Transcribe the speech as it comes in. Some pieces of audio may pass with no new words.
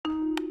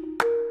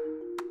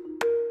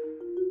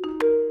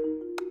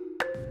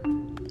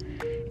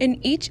In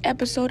each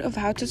episode of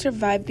How to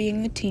Survive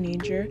Being a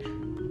Teenager,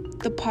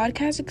 the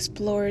podcast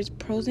explores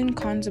pros and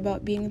cons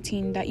about being a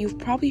teen that you've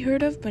probably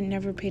heard of but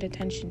never paid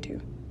attention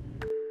to.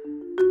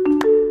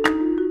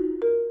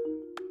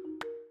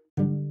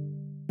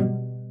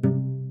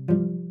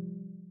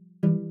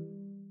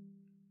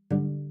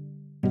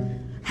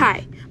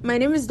 Hi, my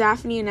name is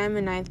Daphne and I'm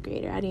a 9th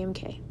grader at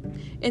EMK.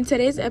 In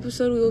today's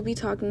episode, we will be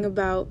talking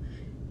about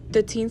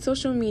the teen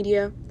social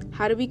media,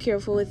 how to be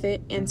careful with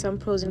it, and some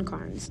pros and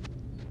cons.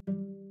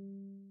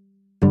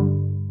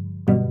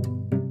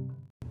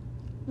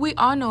 We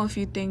all know a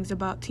few things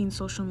about teen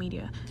social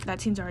media, that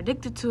teens are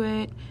addicted to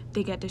it,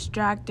 they get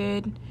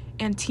distracted,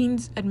 and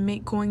teens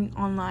admit going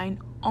online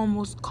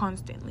almost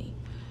constantly.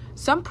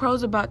 Some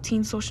pros about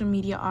teen social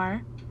media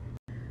are: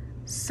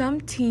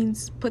 some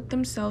teens put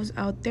themselves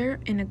out there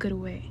in a good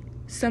way.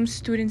 Some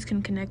students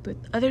can connect with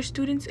other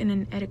students in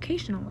an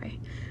educational way.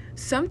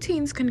 Some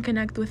teens can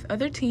connect with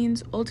other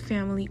teens, old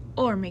family,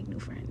 or make new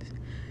friends.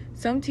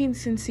 Some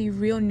teens can see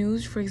real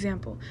news, for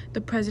example,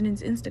 the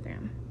president's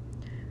Instagram.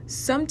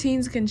 Some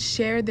teens can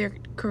share their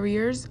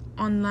careers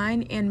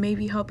online and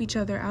maybe help each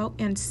other out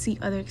and see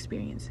other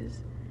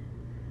experiences.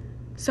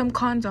 Some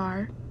cons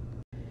are: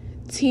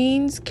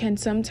 teens can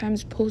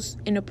sometimes post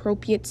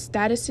inappropriate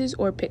statuses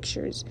or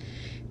pictures.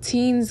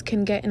 Teens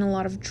can get in a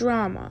lot of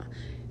drama.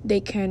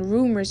 They can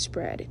rumor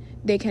spread.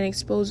 They can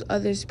expose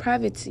others'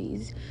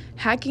 privacies,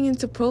 hacking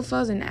into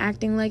profiles and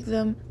acting like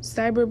them,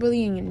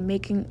 cyberbullying and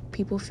making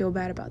people feel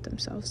bad about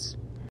themselves.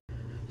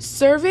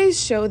 Surveys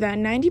show that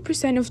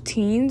 90% of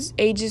teens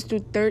ages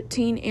through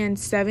 13 and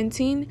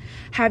 17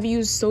 have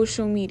used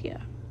social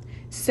media.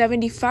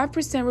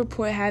 75%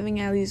 report having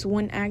at least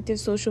one active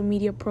social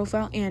media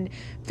profile, and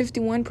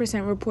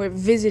 51% report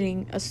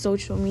visiting a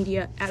social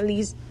media at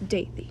least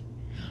daily.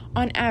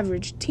 On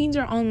average, teens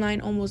are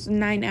online almost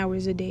 9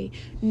 hours a day,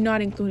 not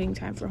including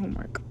time for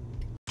homework.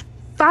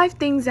 5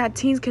 things that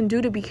teens can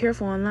do to be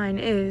careful online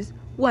is: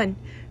 1.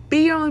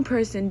 Be your own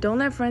person. Don't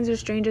let friends or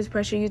strangers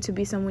pressure you to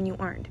be someone you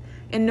aren't.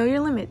 And know your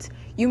limits.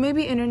 You may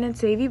be internet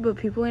savvy, but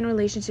people in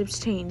relationships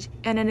change,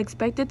 and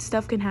unexpected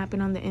stuff can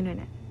happen on the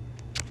internet.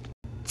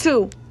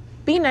 2.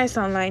 Be nice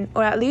online,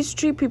 or at least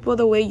treat people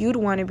the way you'd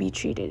want to be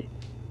treated.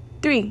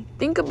 3.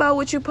 Think about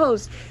what you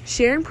post.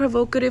 Sharing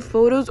provocative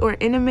photos or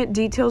intimate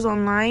details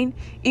online,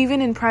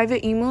 even in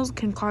private emails,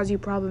 can cause you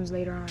problems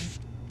later on.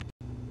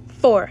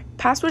 4.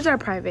 Passwords are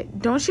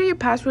private. Don't share your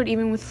password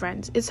even with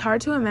friends. It's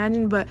hard to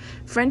imagine, but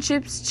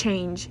friendships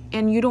change,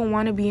 and you don't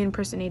want to be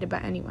impersonated by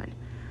anyone.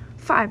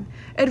 5.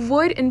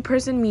 Avoid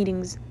in-person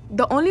meetings.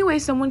 The only way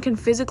someone can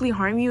physically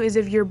harm you is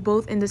if you're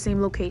both in the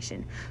same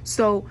location.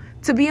 So,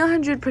 to be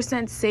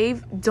 100%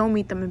 safe, don't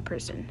meet them in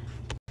person.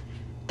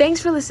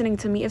 Thanks for listening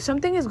to me. If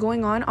something is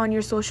going on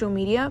your social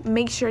media,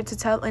 make sure to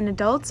tell an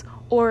adult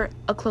or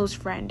a close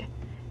friend.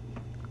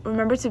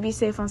 Remember to be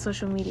safe on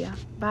social media.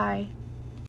 Bye.